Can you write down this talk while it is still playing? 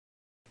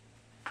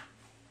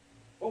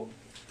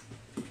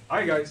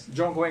Hi guys,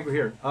 John Cuenco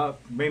here.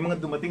 May mga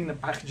dumating na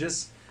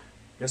packages.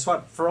 Guess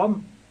what?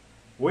 From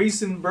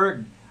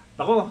Weissenberg.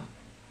 Ako,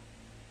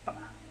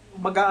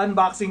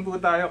 mag-unboxing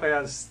po tayo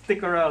kaya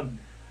stick around.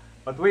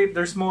 But wait,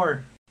 there's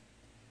more.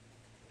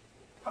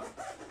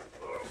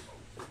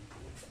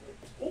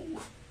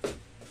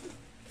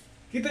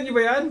 Kita niyo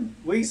ba yan?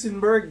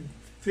 Weissenberg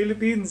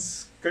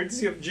Philippines,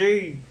 courtesy of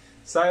J.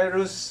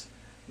 Cyrus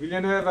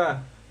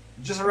Villanueva.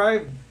 Just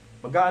arrived.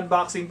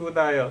 Mag-unboxing po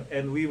tayo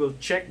and we will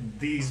check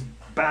these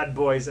bad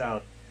boys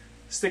out.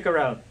 Stick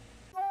around.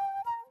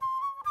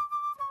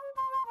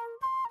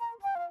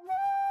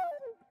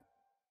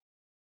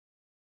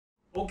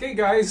 Okay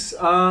guys,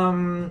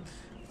 ang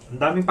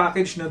daming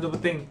package na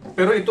dumating.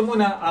 Pero ito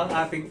muna ang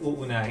ating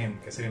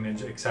uunahin kasi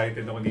medyo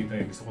excited ako dito.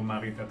 Gusto ko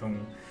makita itong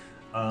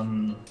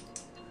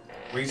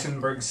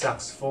Weissenberg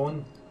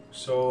Saxophone.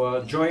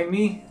 So join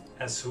me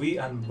as we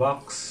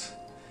unbox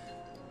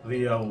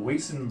the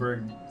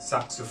Weissenberg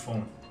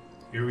Saxophone.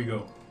 Here we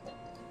go.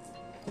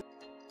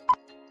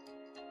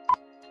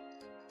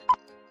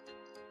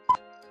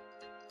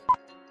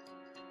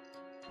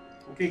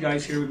 Okay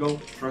guys, here we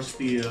go. Trust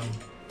the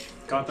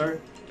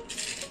cutter.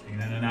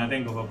 Tingnan na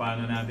natin kung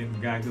paano natin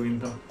gagawin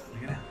to.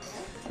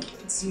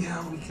 Let's see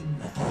how we can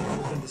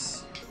open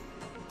this.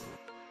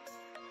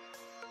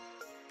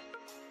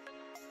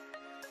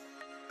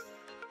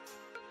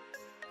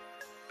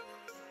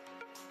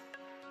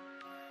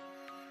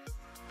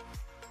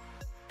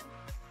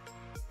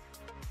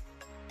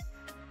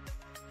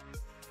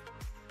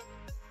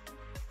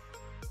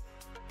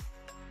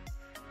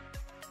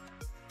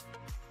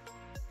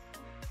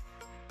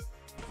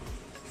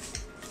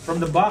 From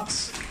the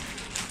box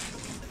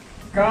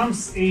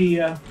comes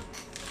a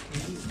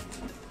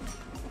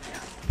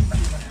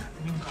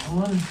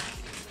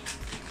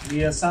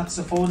the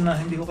saxophone na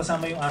hindi ko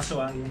kasama yung aso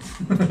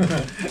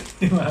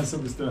yung aso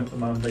gusto lang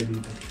tumambay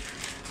dito.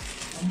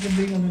 Ang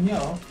ganda yung ano niya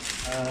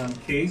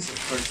case. Of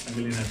course,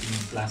 tanggalin natin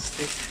yung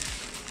plastic.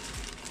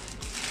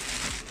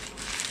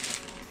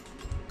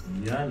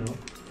 Yan ang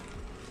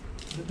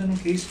ganda ng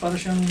case, para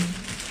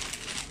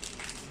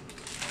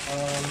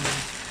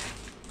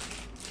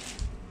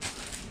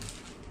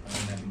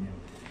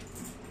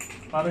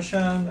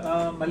siyang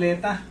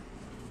maleta.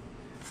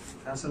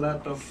 It has a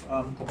lot of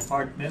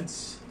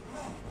compartments.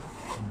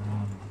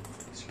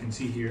 As you can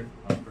see here,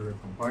 upper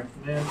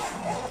compartment,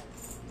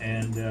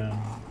 and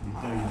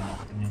dito yung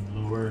kanyang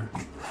lower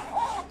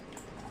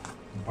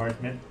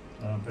compartment.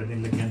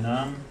 Pwedeng lagyan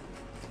ng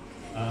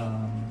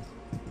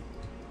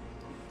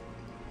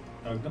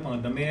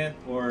mga damit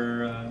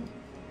or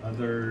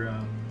other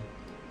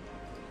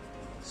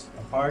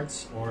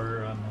parts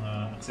or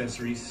mga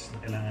accessories na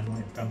kailangan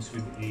mo. It comes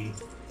with a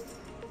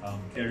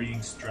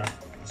carrying strap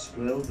as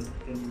well that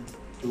you can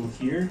do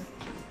here.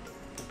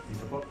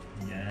 Dito po.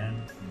 Yan.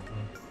 Dito.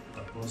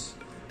 Tapos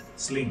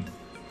sling.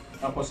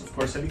 Tapos of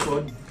course sa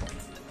likod,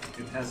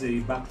 it has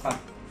a backpack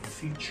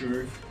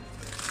feature.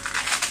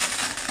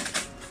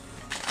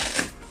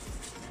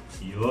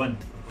 Yun.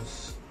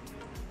 Tapos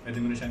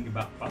pwede mo na siyang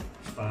i-backpack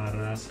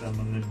para sa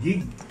mga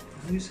gig.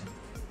 Ayos.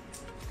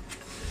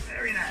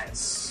 Very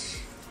nice.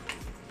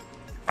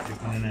 Check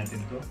na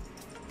natin to.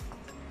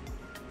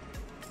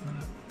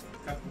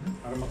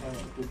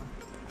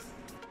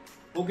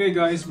 Okay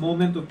guys,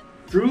 moment of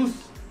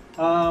truth.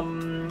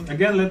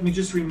 Again, let me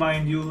just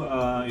remind you,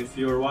 if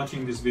you're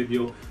watching this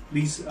video,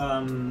 please,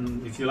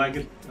 if you like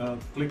it,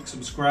 click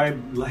subscribe,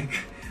 like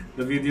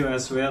the video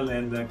as well,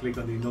 and click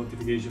on the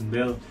notification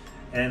bell.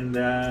 And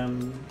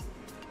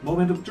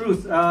moment of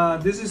truth,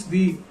 this is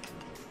the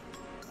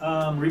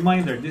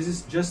reminder. This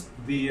is just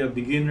the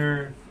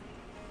beginner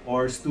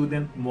or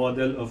student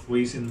model of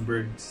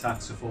Weissenberg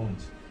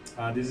saxophones.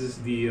 This is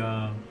the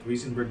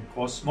Weissenberg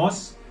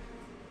Cosmos.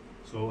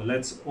 So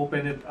let's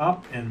open it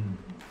up and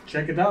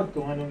check it out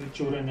kung anong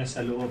itsura na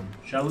sa loob.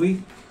 Shall we?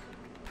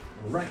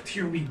 Alright,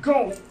 here we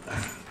go!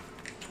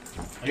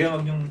 Again,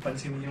 huwag niyong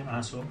pansinin yung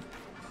aso.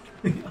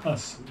 Yung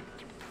aso.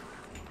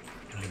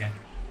 Okay.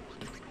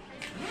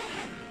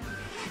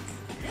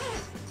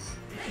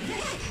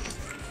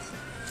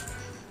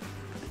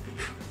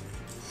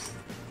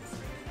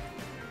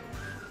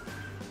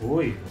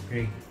 Uy,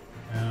 okay.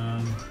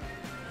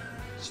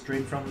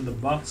 Straight from the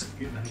box,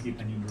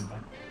 nakikita niyo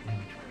ba?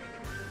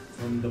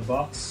 From the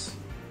box,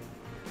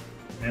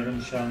 meron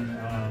siyang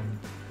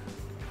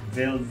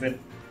velvet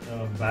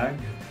bag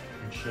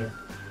which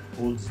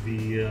holds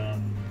the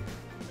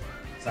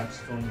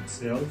saxophone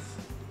itself,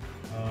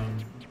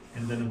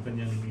 and then ang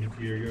kanyang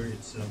interior,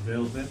 it's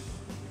velvet,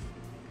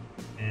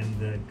 and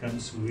it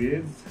comes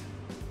with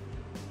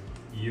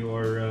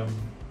your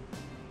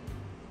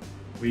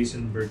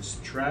Weissenberg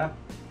strap,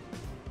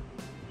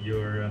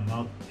 your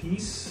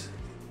mouthpiece,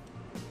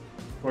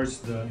 of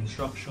course the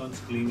instructions,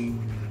 cleaning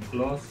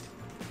cloth,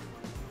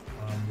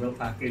 well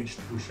packaged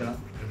po siya,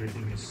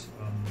 everything is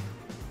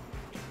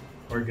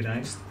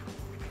organized.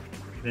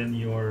 Then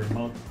your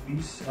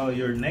mouthpiece,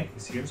 your neck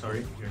is here,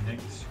 sorry, your neck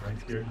is right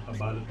here,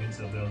 nakabalot din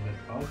sa velvet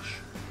pouch,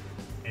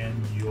 and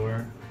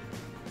your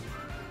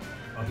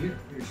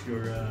here's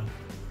your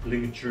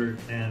ligature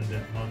and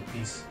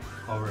mouthpiece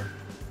cover.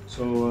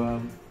 So,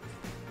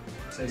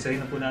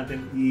 isa-isahin na po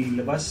natin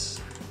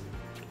ilabas.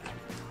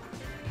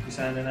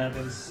 Umpisahan na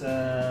natin sa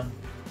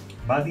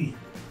body.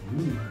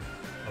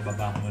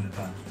 Bababa ko muna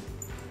pa.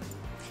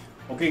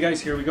 Okay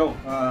guys, here we go.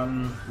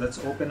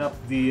 Let's open up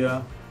the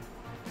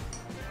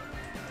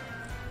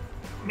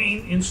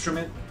main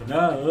instrument. Ito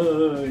na,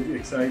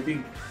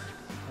 exciting.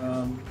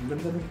 Ang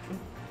ganda rin ito.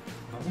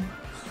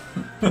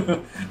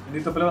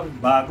 Dito pala,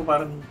 bago,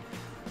 parang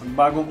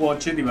magbagong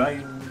kotse, di ba?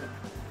 Yung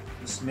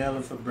the smell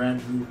of a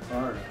brand new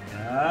car.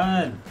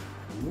 Ayan.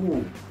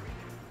 Ooh.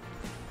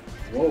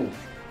 Wow.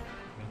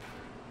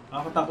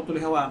 Nakakatakot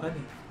tuloy hawakan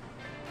eh.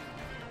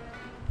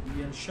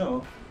 Yan siya,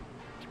 oh.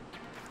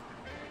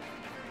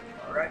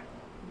 Alright.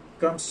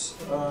 Comes,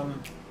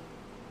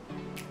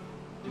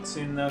 it's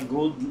in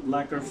gold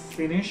lacquer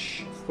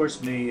finish. Of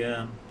course, may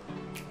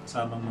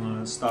kasamang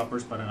mga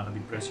stoppers para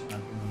nakadepress yung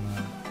ating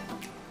mga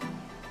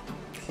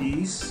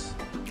keys.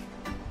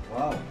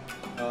 Wow.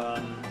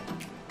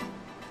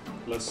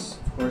 Plus,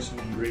 of course,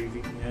 yung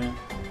engraving niya.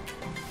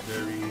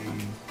 Very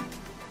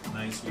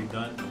nicely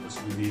done. Tapos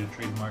with the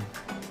trademark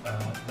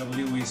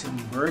W.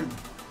 Weissenberg.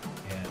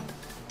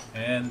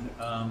 And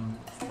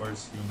of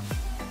course, yung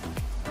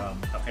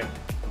takip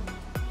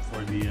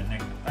for the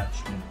neck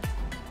attachment.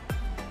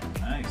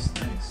 Nice,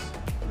 nice.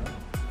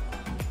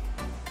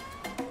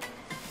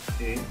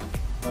 Okay.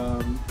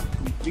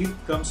 Complete,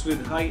 comes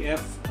with high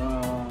F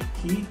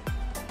key.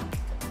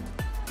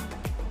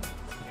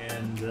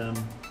 And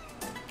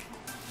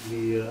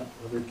the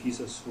other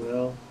keys as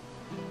well.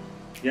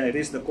 Yeah, it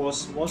is the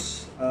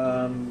Cosmos.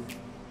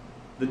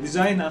 The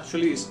design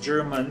actually is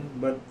German,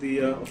 but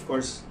the of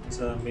course it's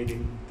made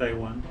in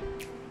Taiwan,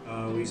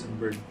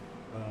 Weissenberg,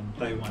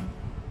 Taiwan.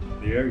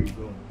 There you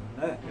go.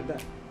 Ganda.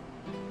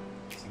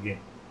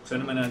 Sige.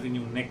 Buksan naman natin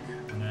yung neck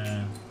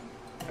na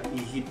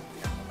kaihit.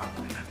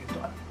 Bakit natin ito?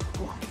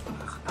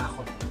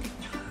 Nakakatakot.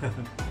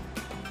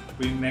 Ito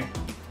po yung neck.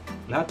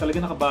 Lahat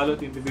talaga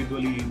nakabalot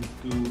individually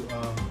into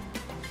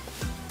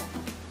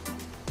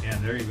yeah,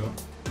 there you go.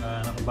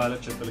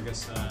 Nakabalot siya talaga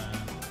sa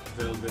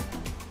velvet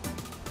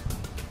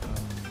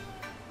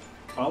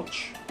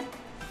pouch.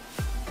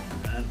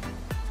 Ayan.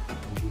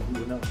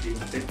 Magugulo na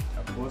unti-unti.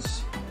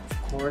 Tapos, of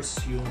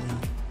course, yung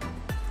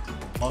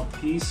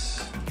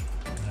mouthpiece.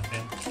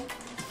 Natin.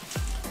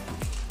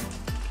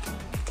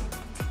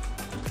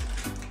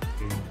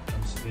 Okay,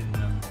 comes in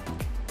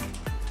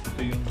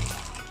ito yung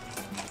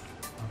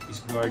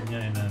mouthpiece guard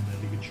niya and the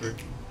ligature.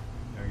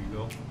 There you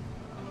go.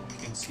 You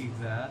can see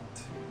that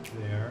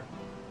there.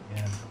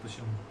 Ayan. Tapos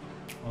yung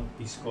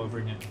mouthpiece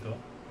cover niya ito.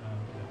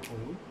 The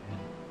hole.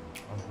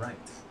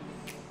 Alright.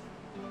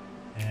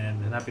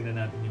 And hanapin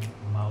na natin yung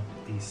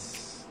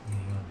mouthpiece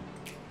ngayon.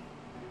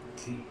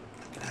 Okay,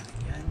 natin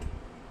yan.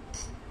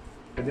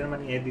 Pwede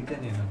naman i-edit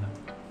yan eh.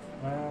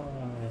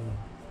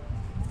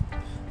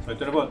 So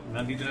ito na po,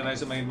 nandito na tayo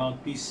sa may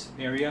mouthpiece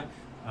area.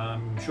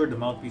 I'm sure the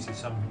mouthpiece is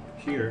some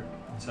here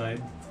inside.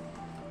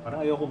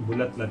 Parang ayokong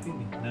bulat-latin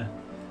eh.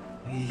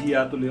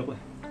 Nahihiya tuloy ako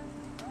eh.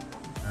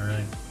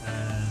 Alright,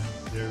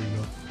 there we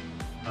go.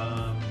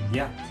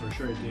 Yeah, for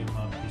sure ito yung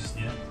mouthpiece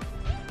niya.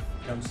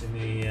 Comes in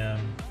a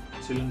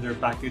cylinder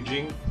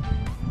packaging.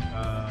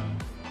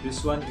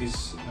 This one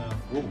is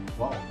oh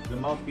wow, the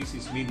mouthpiece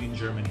is made in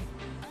Germany,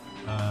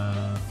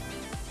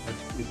 but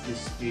it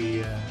is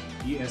a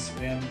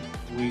ESM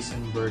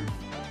Weissenberg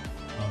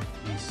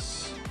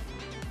mouthpiece.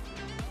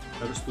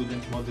 Pero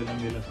student model lang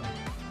nila to.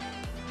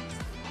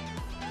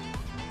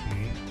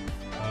 Okay,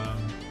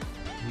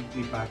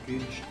 neatly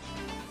packaged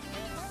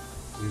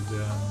with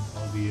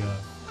all the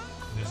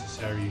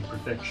necessary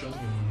protection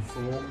in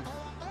foam.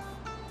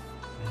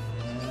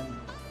 And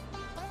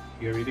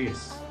here it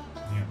is.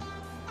 Here.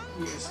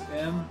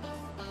 ESM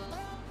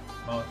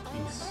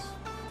mouthpiece.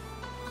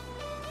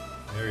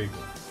 There you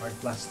go. Hard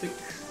plastic.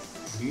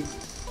 Deep.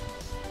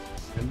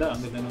 Ganda.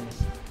 Ang ganda ng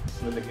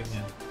lalagyan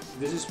niya.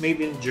 This is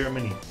made in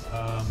Germany.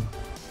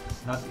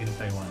 Not in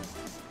Taiwan.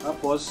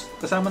 Tapos,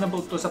 kasama na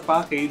po ito sa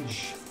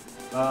package.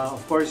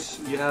 Of course,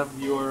 you have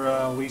your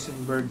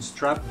Weissenberg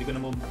strap. Hindi ko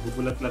na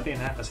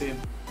bubulat-latin ha. Kasi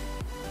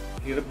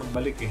hirap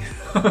magbalik eh.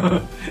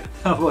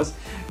 Tapos,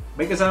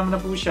 may kasama na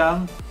po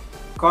siyang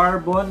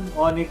carbon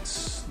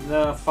onyx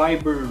na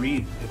fiber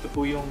reed. Ito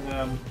po yung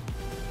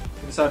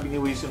sinasabi ni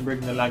Weissenberg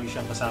na lagi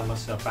siyang kasama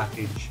sa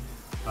package.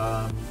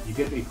 You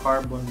get a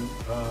carbon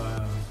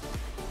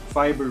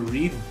fiber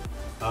reed.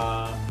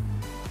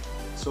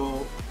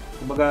 So,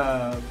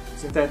 kumbaga,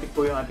 synthetic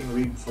po yung ating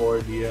reed for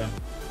the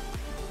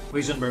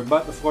Weissenberg.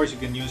 But of course, you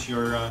can use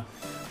your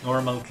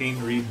normal cane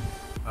reed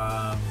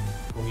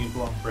kung yun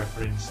po ang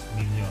preference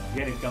ninyo.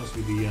 Again, it comes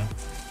with the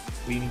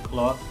cleaning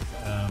cloth,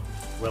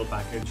 well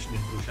packaged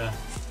din po siya,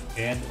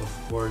 and of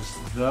course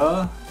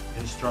the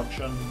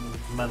instruction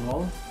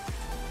manual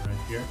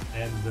right here,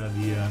 and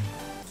the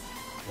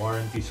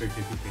warranty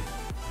certificate.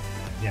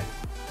 And yeah,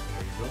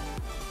 there you go.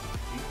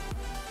 Okay.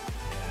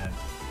 And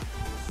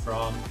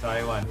from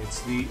Taiwan, it's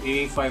the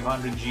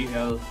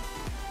A500GL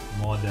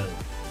model,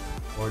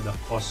 or the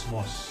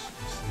Cosmos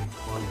as they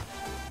call it.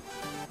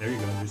 There you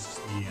go. This is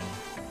the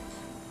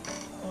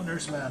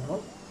owner's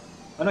manual.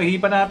 Ano,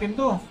 hihipan natin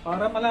to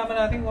para malaman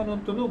natin kung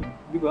anong tunog,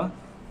 di ba?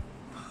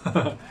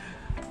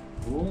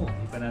 Oo,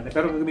 hihipan natin.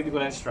 Pero gagamitin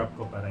ko lang yung strap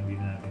ko para hindi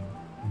na natin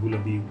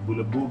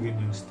bulabugin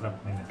yung strap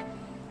nila.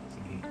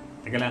 Sige,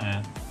 teka lang ha,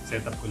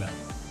 setup ko lang.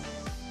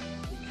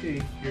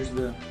 Okay, here's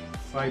the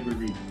fiber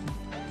reed.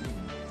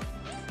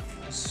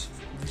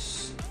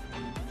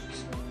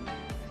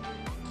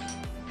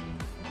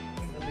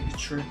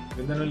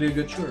 Ganda ng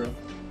ligature, oh.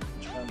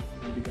 Tsaka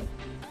mabigat.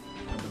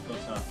 Ito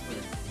sa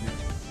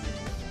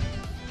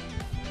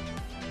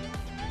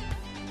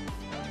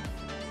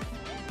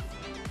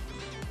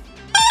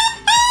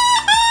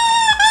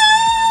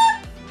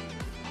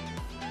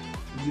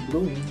easy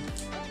blowing.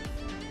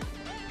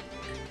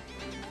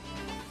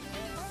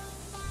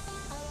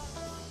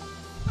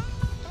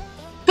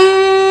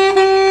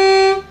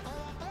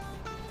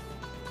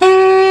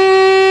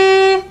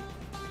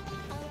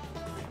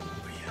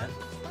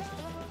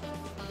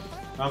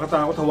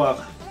 Nakakatakot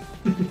hawakan.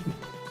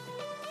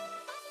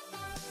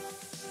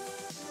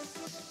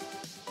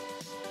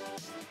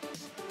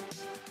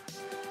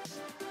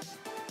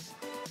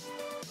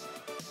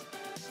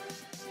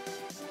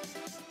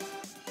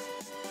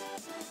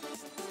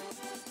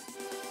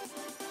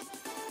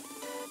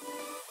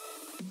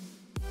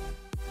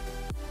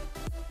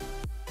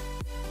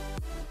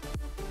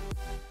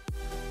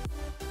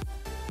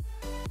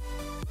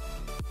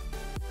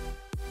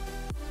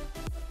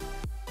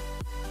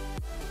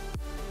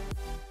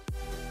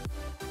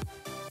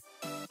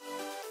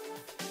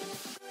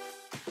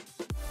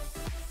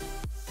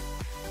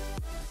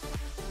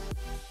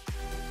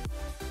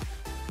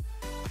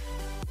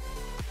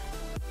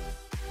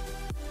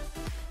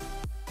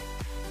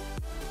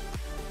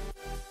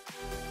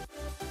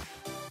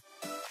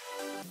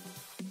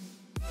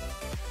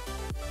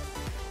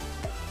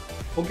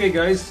 Okay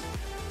guys,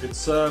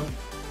 it's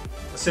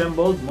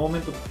assembled.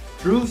 Moment of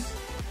truth.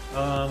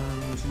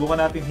 Subukan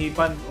natin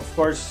hipan. Of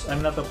course, I'm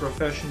not a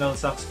professional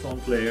saxophone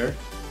player,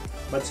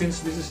 but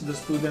since this is the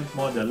student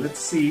model, let's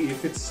see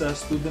if it's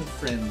student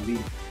friendly.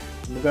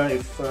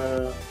 If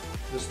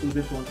the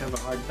student won't have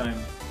a hard time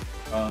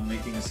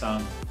making a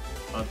sound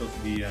out of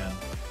the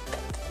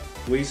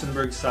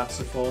Weissenberg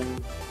saxophone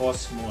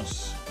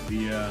Cosmos,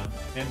 the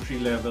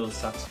entry-level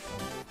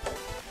saxophone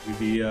with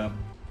the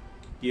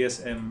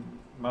ESM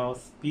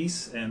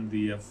mouthpiece and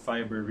the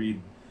fiber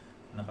reed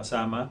na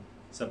kasama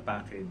sa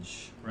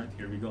package. Right,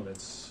 here we go.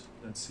 Let's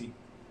see.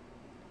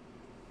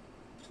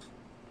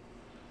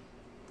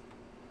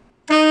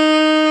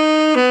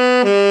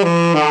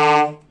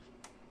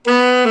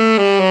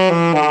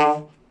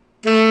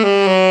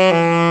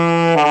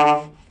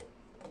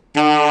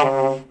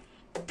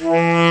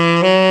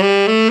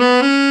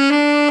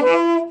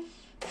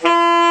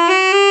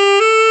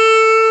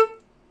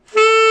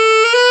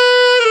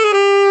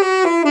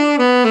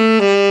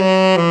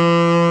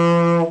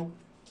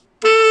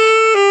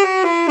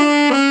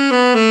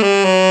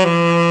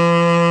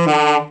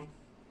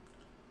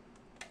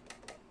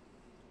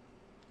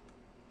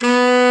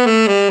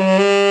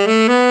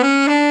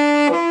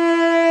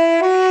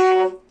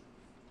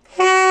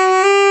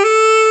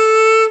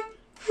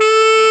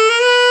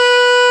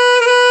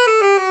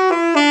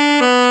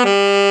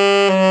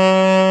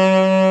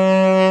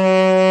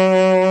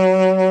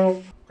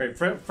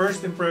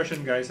 First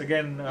impression guys,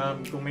 again,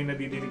 kung may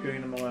nadidinig kayo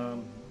ng mga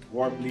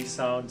warbly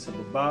sound sa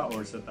baba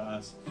or sa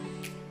taas,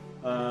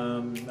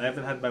 I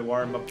haven't had my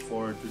warm-up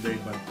for today,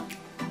 but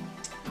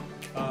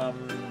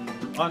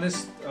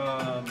honest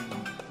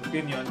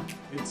opinion,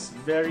 it's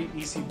very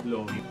easy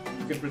blowing.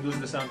 You can produce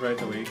the sound right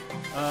away.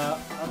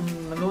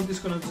 Ang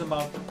na-notice ko lang sa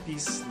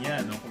mouthpiece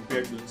niya, no,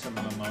 compared dun sa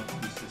mga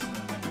mouthpieces na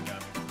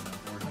nagagamit ko na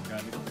or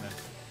nagamit ko na,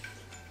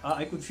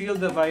 I could feel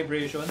the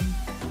vibration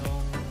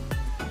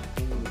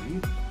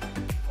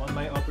on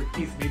my upper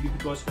teeth, maybe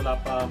because wala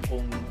pa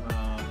akong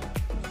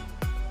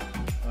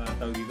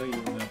tawag dito,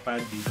 yung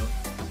pad dito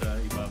sa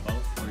ibabaw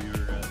for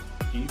your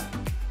teeth.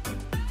 That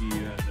could be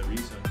the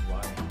reason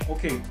why.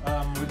 Okay,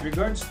 with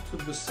regards to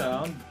the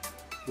sound,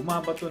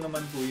 bumabato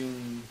naman po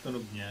yung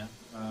tunog niya.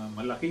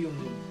 Malaki yung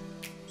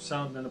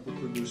sound na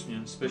napoproduce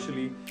niya,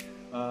 especially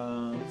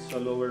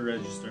sa lower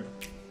register.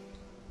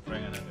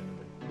 Try nga natin.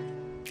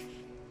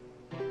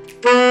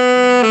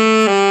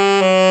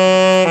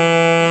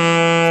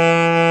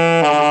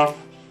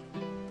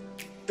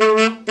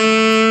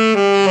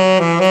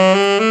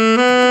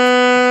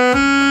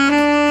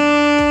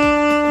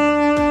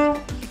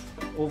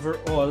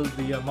 Overall,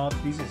 the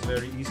mouthpiece is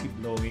very easy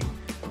blowing.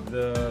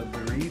 The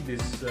reed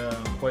is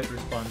quite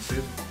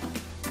responsive.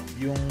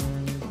 Yung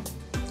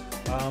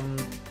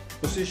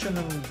position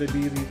ng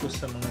daliri ko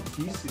sa mga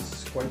keys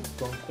is quite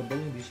comfortable.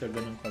 Hindi siya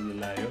ganun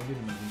kalalayo, hindi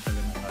naman din siya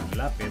ganun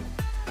kalapit.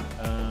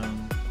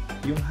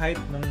 Yung height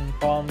ng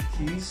palm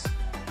keys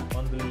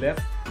on the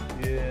left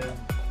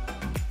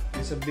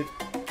is a bit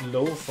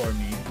low for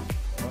me,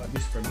 at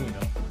least for me,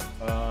 no?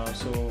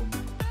 So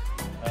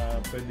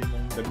pwede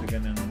mong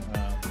dagdagan ng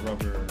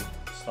rubber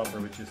stopper,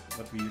 which is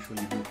what we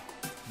usually do.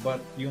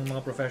 But yung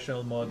mga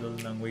professional model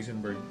ng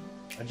Weissenberg,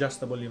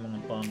 adjustable yung mga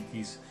palm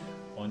keys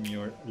on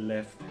your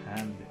left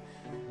hand.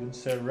 Dun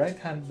sa right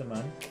hand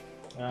naman,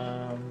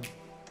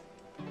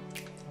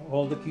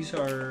 all the keys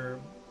are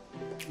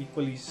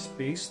equally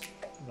spaced.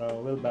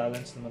 Well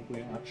balanced naman po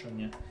yung action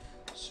niya.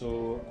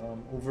 So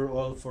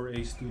overall, for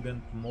a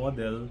student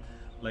model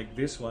like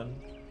this one,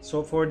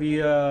 so for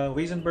the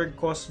Weissenberg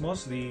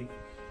Cosmos, the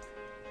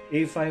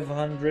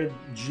A500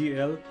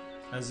 GL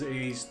as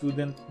a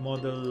student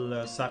model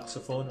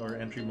saxophone or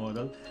entry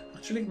model,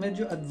 actually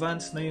medyo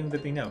advanced na yung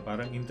dating niya.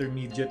 Parang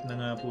intermediate na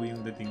nga po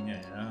yung dating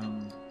niya.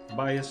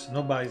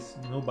 No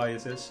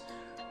biases.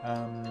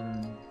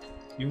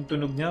 Yung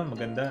tunog niya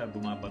maganda,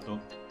 bumabato.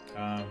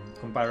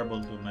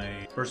 Comparable to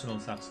my personal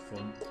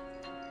saxophone.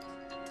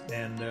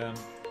 And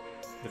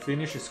the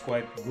finish is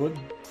quite good.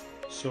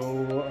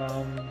 So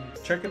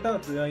check it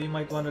out. You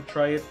might want to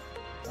try it.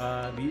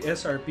 The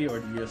SRP or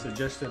the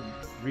suggested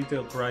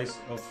retail price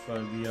of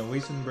the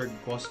Weissenberg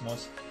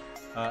Cosmos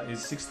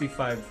is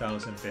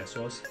 65,000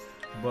 pesos.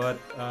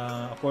 But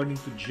according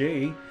to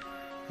Jay,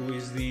 who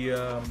is the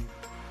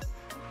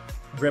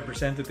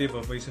representative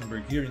of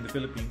Weissenberg here in the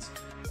Philippines,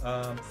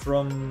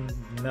 from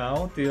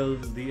now till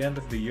the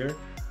end of the year,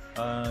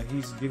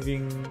 he's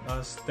giving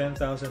us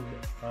 10,000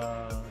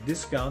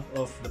 discount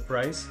of the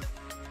price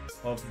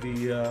of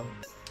the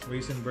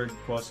Weissenberg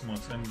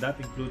Cosmos, and that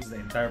includes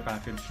the entire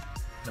package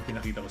na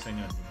pinakita ko sa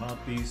inyo, the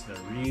mouthpiece, the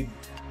reed,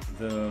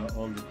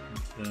 all the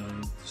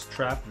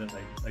strap that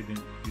I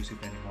didn't use it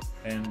anymore,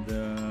 and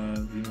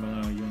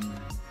yung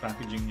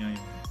packaging niya,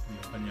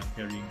 yung kanyang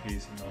carrying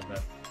case and all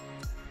that,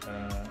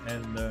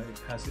 and it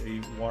has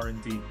a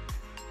warranty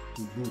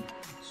to boot.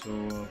 So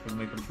kung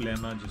may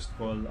problema, just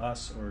call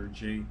us or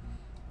Jay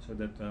so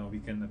that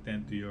we can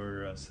attend to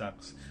your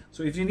sax.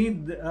 So if you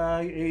need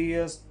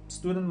a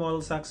student model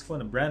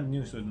saxophone, a brand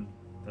new student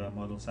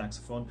model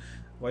saxophone,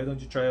 why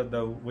don't you try out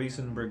the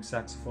Weissenberg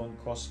Saxophone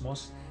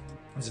Cosmos?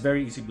 It's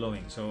very easy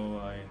blowing,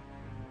 so I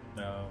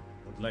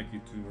would like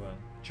you to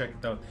check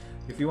it out.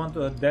 If you want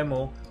a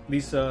demo,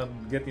 please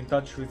get in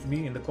touch with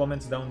me in the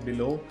comments down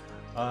below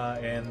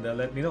and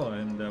let me know,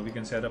 and we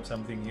can set up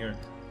something here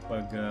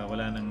pag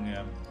wala nang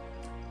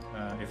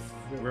if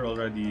we're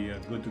already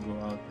good to go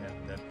out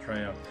and try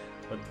out.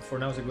 But for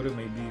now, siguro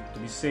maybe to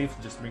be safe,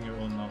 just bring your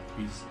own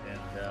mouthpiece,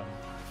 and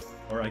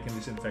or I can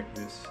disinfect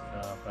this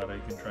para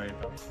you can try it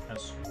out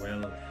as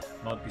well.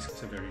 Mouthpiece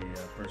is very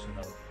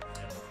personal,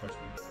 and of course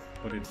we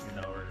put it in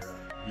our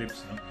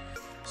lips, no?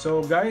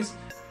 So guys,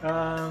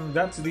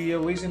 that's the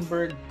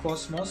Weissenberg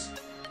Cosmos.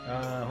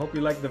 Hope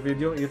you liked the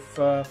video. If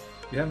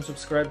you haven't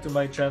subscribed to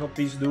my channel,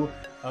 please do.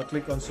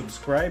 Click on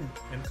subscribe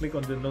and click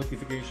on the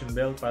notification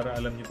bell para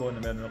alam niyo po na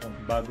meron akong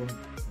bagong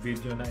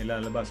video na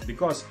ilalabas,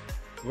 because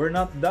we're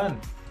not done.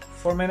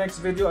 For my next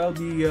video, I'll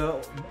be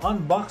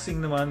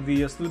unboxing naman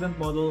the student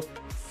model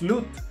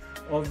flute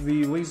of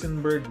the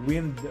Weissenberg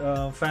Wind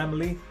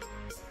family,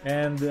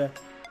 and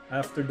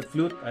after the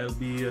flute, I'll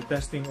be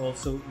testing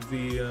also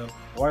the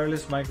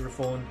wireless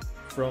microphone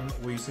from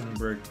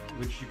Weissenberg,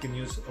 which you can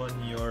use on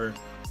your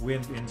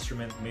wind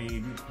instrument,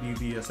 maybe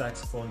the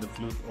saxophone, the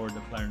flute, or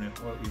the clarinet,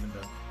 or even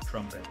the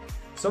trumpet.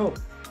 So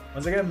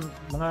once again,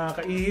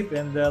 mga kaihip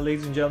and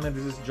ladies and gentlemen,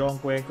 this is John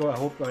Cuenco. I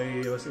hope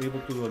I was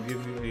able to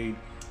give you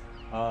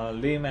a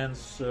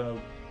layman's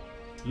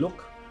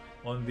look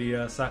on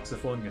the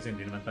saxophone, kasi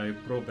hindi naman tayo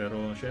pro,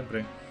 pero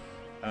syempre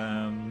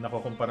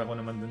nakukumpara ko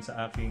naman dun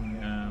sa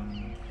aking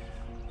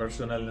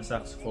personal na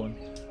saxophone,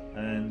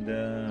 and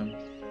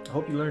I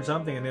hope you learned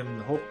something, and then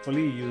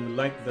hopefully you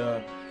like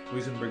the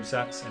Weissenberg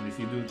sax. And if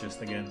you do,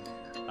 just again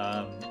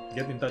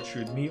get in touch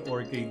with me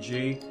or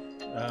KJ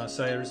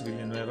Cyrus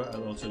Villanueva.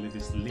 I'll also leave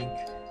his link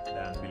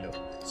down below.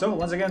 So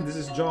once again, this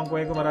is John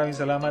Cuenco. Maraming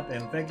salamat,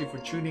 and thank you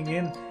for tuning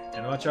in,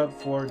 and watch out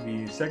for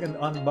the second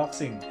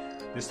unboxing,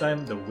 this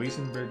time the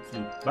Weissenberg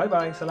flute. Bye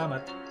bye,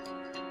 salamat.